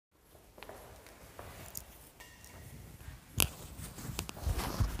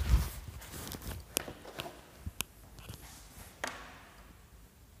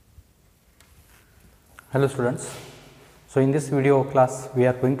Hello students. So in this video class we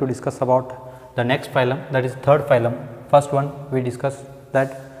are going to discuss about the next phylum, that is third phylum. First one we discussed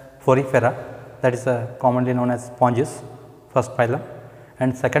that Porifera, that is commonly known as sponges, first phylum,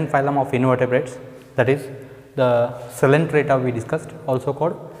 and second phylum of invertebrates, that is the Coelenterata we discussed, also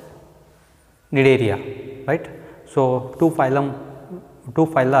called Cnidaria, right. So two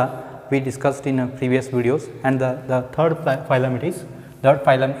phyla we discussed in previous videos, and the third phylum is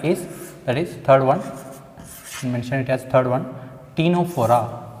that is third one, mention it as third one,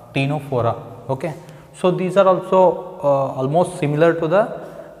 Ctenophora. Okay. So these are also almost similar to the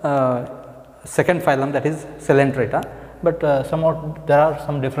second phylum, that is Coelenterata, but somewhat there are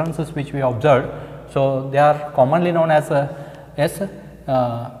some differences which we observed. So they are commonly known as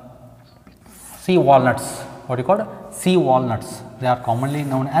sea walnuts. What you call sea walnuts? They are commonly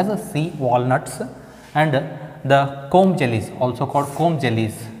known as sea walnuts, and the comb jellies, also called comb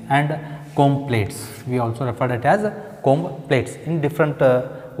jellies, and comb plates. We also refer it as comb plates. In different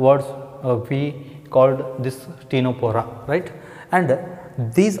words, we called this Ctenophora, right? And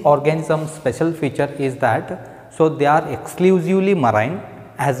these organisms' special feature is that so they are exclusively marine,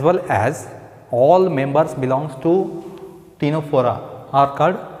 as well as all members belongs to Ctenophora are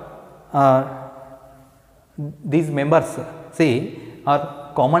called these members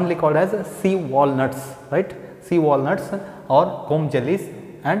are commonly called as sea walnuts, right? Sea walnuts or comb jellies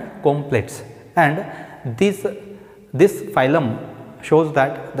and comb plates, and this phylum shows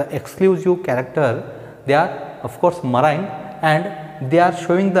that the exclusive character, they are of course marine, and they are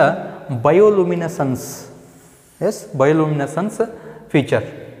showing the bioluminescence. Yes, bioluminescence feature.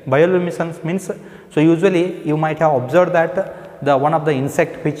 Bioluminescence means, so usually you might have observed that the one of the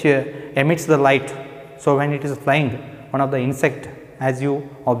insect which emits the light. So when it is flying, one of the insect, as you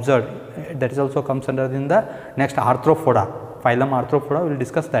observed, that is also comes under in the next Arthropoda, phylum Arthropoda, we will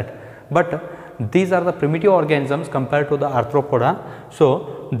discuss that. But these are the primitive organisms compared to the Arthropoda.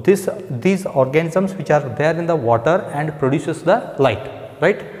 So these organisms which are there in the water and produces the light,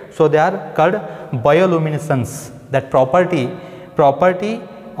 right. So they are called bioluminescence, that property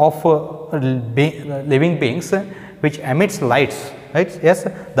of living beings which emits lights, right. Yes,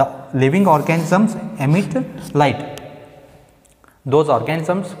 the living organisms emit light. Those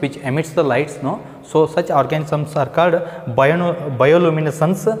organisms which emits the lights, no, so such organisms are called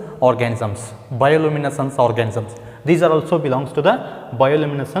bioluminescence organisms. Bioluminescence organisms. These are also belongs to the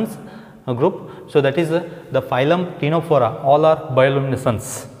bioluminescence group. So that is the phylum Ctenophora. All are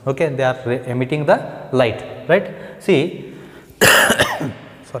bioluminescence. Okay, they are emitting the light, right. See,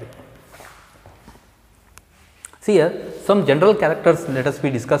 sorry. See here some general characters. Let us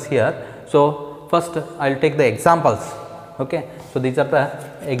discuss here. So first I will take the examples. Okay. So these are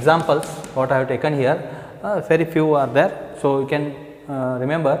the examples what I have taken here. Very few are there. So you can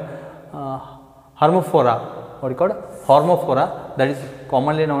remember Hermophora. What you call Hermophora? That is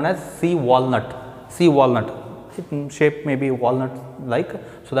commonly known as sea walnut. Sea walnut. Its shape may be walnut like.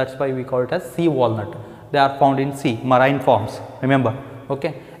 So that's why we call it as sea walnut. They are found in sea, marine forms. Remember.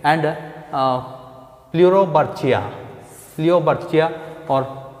 Okay. And Pleurobarchia or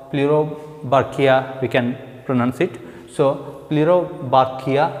Pleurobarchia, we can pronounce it. So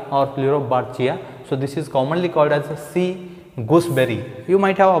Pleurobarchia or Pleurobarchia. So this is commonly called as a sea gooseberry. You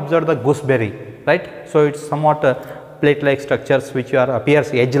might have observed the gooseberry, right. So it's somewhat plate like structures which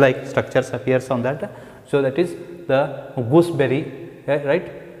appears, edge like structures appears on that. So that is the gooseberry, right.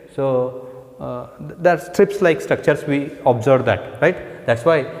 So there are strips like structures we observe that, right. That's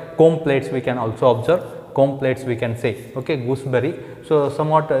why comb plates we can also observe, comb plates we can say, okay, gooseberry. So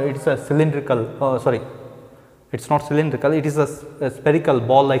somewhat it is a cylindrical, sorry, it is not cylindrical, it is a spherical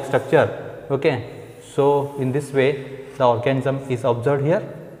ball like structure. Okay. So in this way the organism is observed here.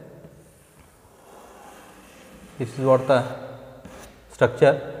 This is what the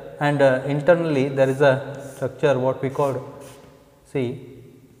structure, and internally there is a structure what we call, see.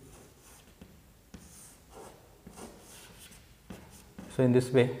 So in this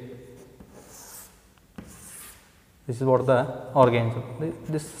way, this is what the organism.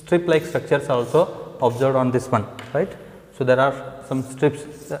 This strip like structures are also observed on this one, right. So there are some strips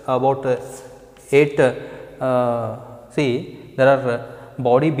about 8. See, there are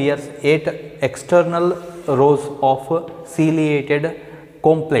body bears 8 external rows of ciliated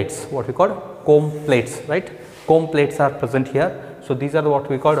comb plates. What we call comb plates, right. Comb plates are present here. So these are what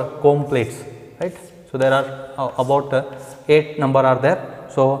we call comb plates, right. So there are about 8 number are there.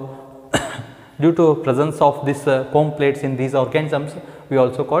 So due to presence of this comb plates in these organisms, we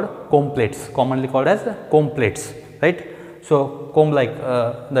also called comb plates, commonly called as comb plates, right. So comb like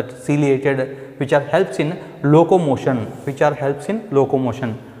that ciliated, which are helps in locomotion,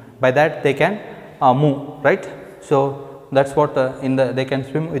 By that they can move, right. So that is what they can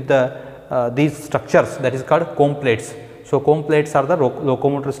swim with the these structures, that is called comb plates. So comb plates are the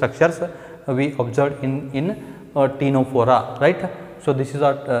locomotor structures we observed in Ctenophora, right. So this is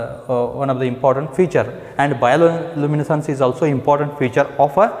one of the important feature, and bioluminescence is also important feature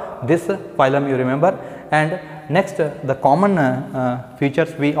of this phylum, you remember. And next the common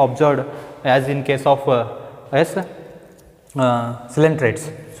features we observed as in case of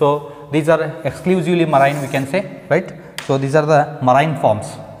coelentrates. So these are exclusively marine, we can say, right. So these are the marine forms,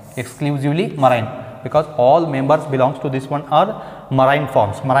 exclusively marine, because all members belongs to this one are marine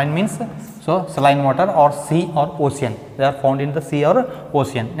forms. Marine means so saline water or sea or ocean, they are found in the sea or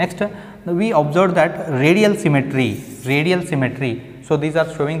ocean. Next we observed that radial symmetry. So these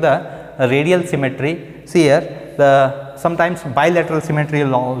are showing the radial symmetry. See here, the sometimes bilateral symmetry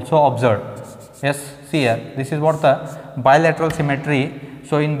will also observed. Yes, see here, this is what the bilateral symmetry.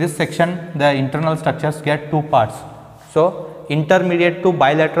 So in this section the internal structures get two parts. So intermediate to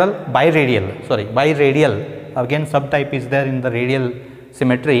biradial, again subtype is there in the radial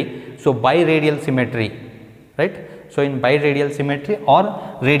symmetry. So biradial symmetry, right. So in biradial symmetry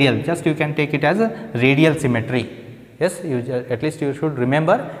or radial, just you can take it as a radial symmetry. Yes, at least you should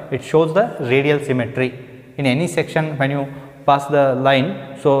remember, it shows the radial symmetry. In any section when you pass the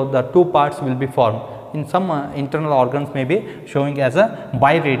line, so the two parts will be formed. In some internal organs may be showing as a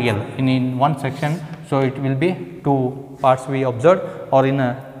biradial in one section, so it will be two parts we observed, or in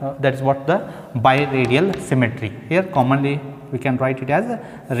that is what the biradial symmetry. Here commonly we can write it as a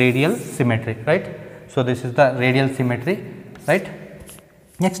radial symmetry, right. So this is the radial symmetry, right.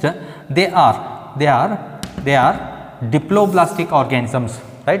 Next they are diploblastic organisms,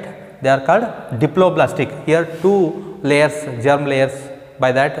 right. They are called diploblastic. Here two layers, germ layers,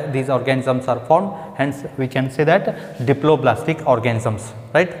 by that these organisms are formed, hence we can say that diploblastic organisms,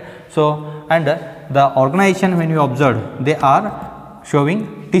 right. So and the organization when you observe, they are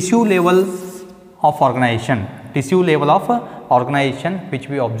showing tissue level of organization, which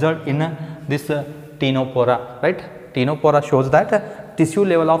we observed in this Ctenophora, right. Ctenophora shows that tissue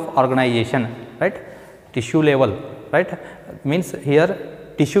level of organization, right. Tissue level, right, means here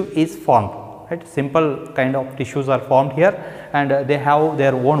tissue is formed, right. Simple kind of tissues are formed here, and they have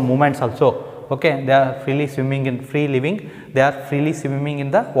their own movements also. Okay, they are freely swimming in they are freely swimming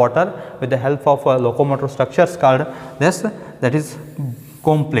in the water with the help of locomotor structures called this, that is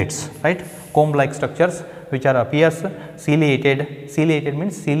comb plates, right. Comb like structures which are appears ciliated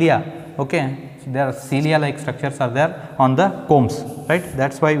means cilia. Okay, so there are cilia like structures are there on the combs, right.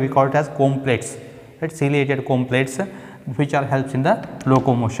 That is why we call it as comb plates, right. Ciliated comb plates which are helps in the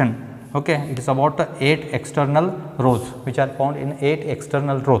locomotion. Okay, it is about 8 external rows which are found in 8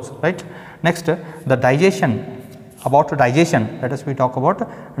 external rows, right. Next the digestion. About digestion, let us we talk about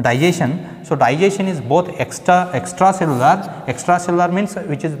digestion. So digestion is both extracellular means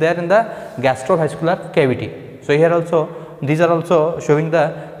which is there in the gastrovascular cavity. So here also these are also showing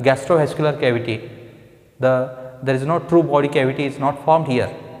the gastrovascular cavity. There is no true body cavity is not formed here.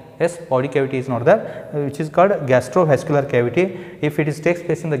 Yes, body cavity is not there, which is called gastrovascular cavity. If it is takes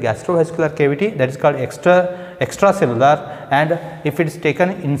place in the gastrovascular cavity, that is called extracellular, and if it is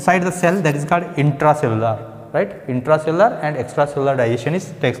taken inside the cell, that is called intracellular, right. Intracellular and extracellular digestion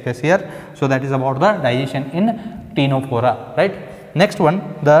is takes place here. So that is about the digestion in Ctenophora, right. Next one,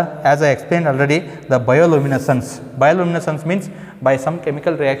 as I explained already, the bioluminescence. Bioluminescence means by some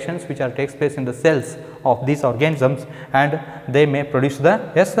chemical reactions which are takes place in the cells of these organisms, and they may produce the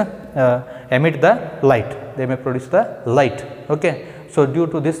emit the light. They may produce the light. Okay. So due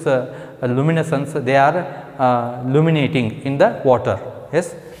to this luminescence, they are illuminating in the water.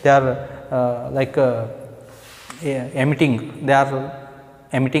 Yes, they are emitting. They are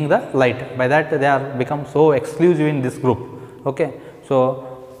emitting the light. By that they are become so exclusive in this group. Okay.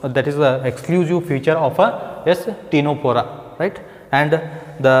 So that is the exclusive feature of a Ctenophora, right. And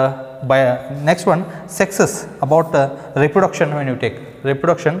the next one, sexes. About reproduction, when you take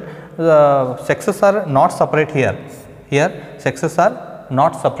reproduction, the sexes are not separate here. Here sexes are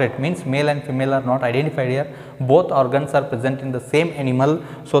not separate, means male and female are not identified here. Both organs are present in the same animal,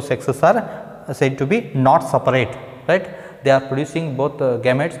 so sexes are said to be not separate, right. They are producing both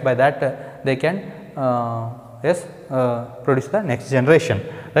gametes, by that they can produce the next generation,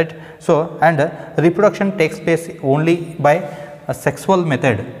 right. So and reproduction takes place only by a sexual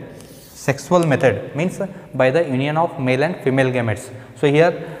method. Sexual method means by the union of male and female gametes. So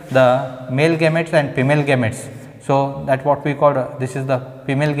here the male gametes and female gametes, so that what we call this is the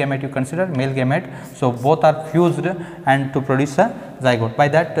female gamete you consider, male gamete. So, both are fused and to produce a zygote. By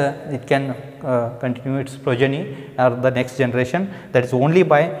that it can continue its progeny or the next generation, that is only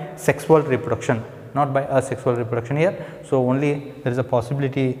by sexual reproduction, not by asexual reproduction here. So, only there is a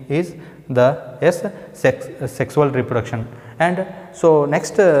possibility is the sexual reproduction. And so,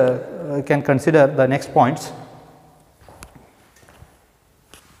 next can consider the next points.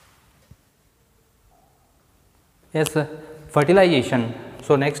 Yes, fertilization.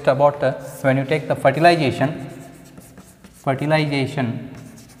 So, next about when you take the fertilization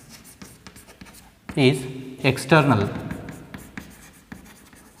is external.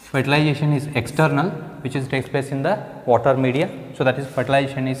 Fertilization is external, which takes place in the water media. So, that is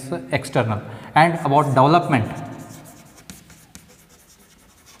fertilization is external. And about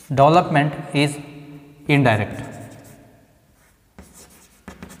development is indirect.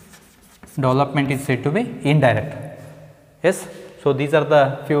 Development is said to be indirect. Yes. So, these are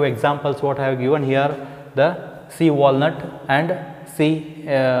the few examples what I have given here, the sea walnut and sea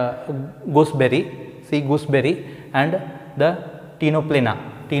gooseberry and the Ctenophora,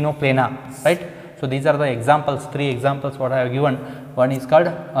 right. So, these are the examples, 3 examples what I have given. One is called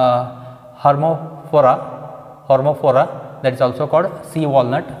Hermophora, that is also called sea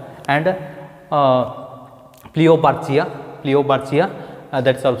walnut, and Pleobarchia,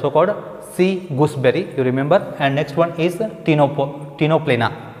 that is also called sea gooseberry, you remember. And next one is Ctenophora.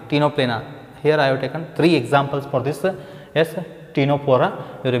 Here I have taken 3 examples for this. Yes, Ctenophora,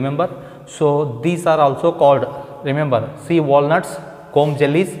 you remember. So, these are also called, remember, sea walnuts, comb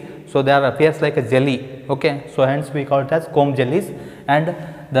jellies. So, they are appears like a jelly. Okay. So, hence we call it as comb jellies. And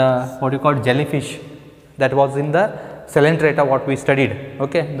the what you call jellyfish, that was in the Coelenterata what we studied.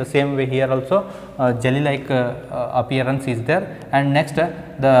 Okay. The same way here also jelly like appearance is there. And next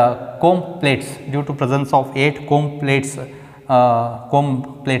the comb plates, due to presence of 8 comb plates.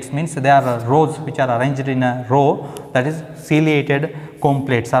 Comb plates means they are rows which are arranged in a row, that is ciliated comb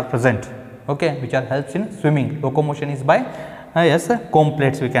plates are present, okay, which are helps in swimming. Locomotion is by yes, comb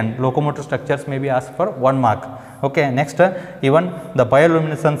plates. We can locomotor structures may be asked for 1 mark. Okay. Next even the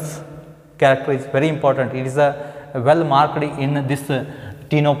bioluminescence character is very important. It is well marked in this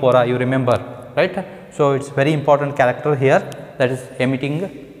Ctenophora, you remember, right. So, it is very important character here, that is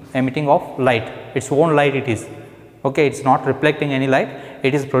emitting of light, its own light it is. Okay, it is not reflecting any light,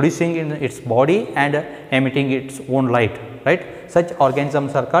 it is producing in its body and emitting its own light, right. Such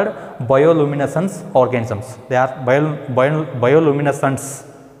organisms are called bioluminescence organisms. They are bioluminescents.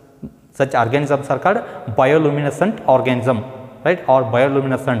 Such organisms are called bioluminescent organism, right, or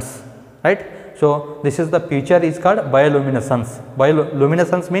bioluminescents, right. So, this is the picture is called bioluminescence.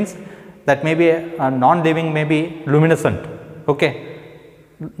 Bioluminescence means that may be a non-living may be luminescent, okay.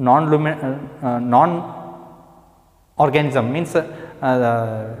 Non-organism means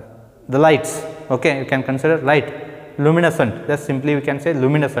the lights, okay, you can consider light. Luminescent, just simply we can say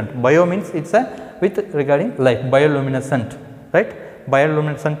luminescent. Bio means it is with regarding light, bioluminescent, right.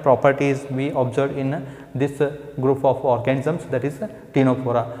 Bioluminescent properties we observed in this group of organisms, that is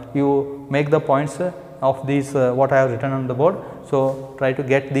Ctenophora. You make the points of these what I have written on the board. So, try to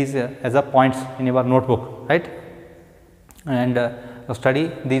get these as a points in your notebook, right, and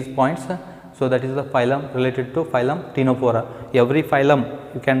study these points. So, that is the phylum related to phylum Ctenophora. Every phylum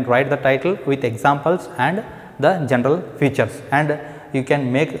you can write the title with examples and the general features, and you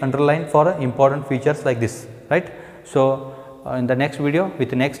can make underline for important features like this, right. So, in the next video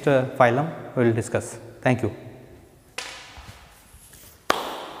with the next phylum we will discuss. Thank you.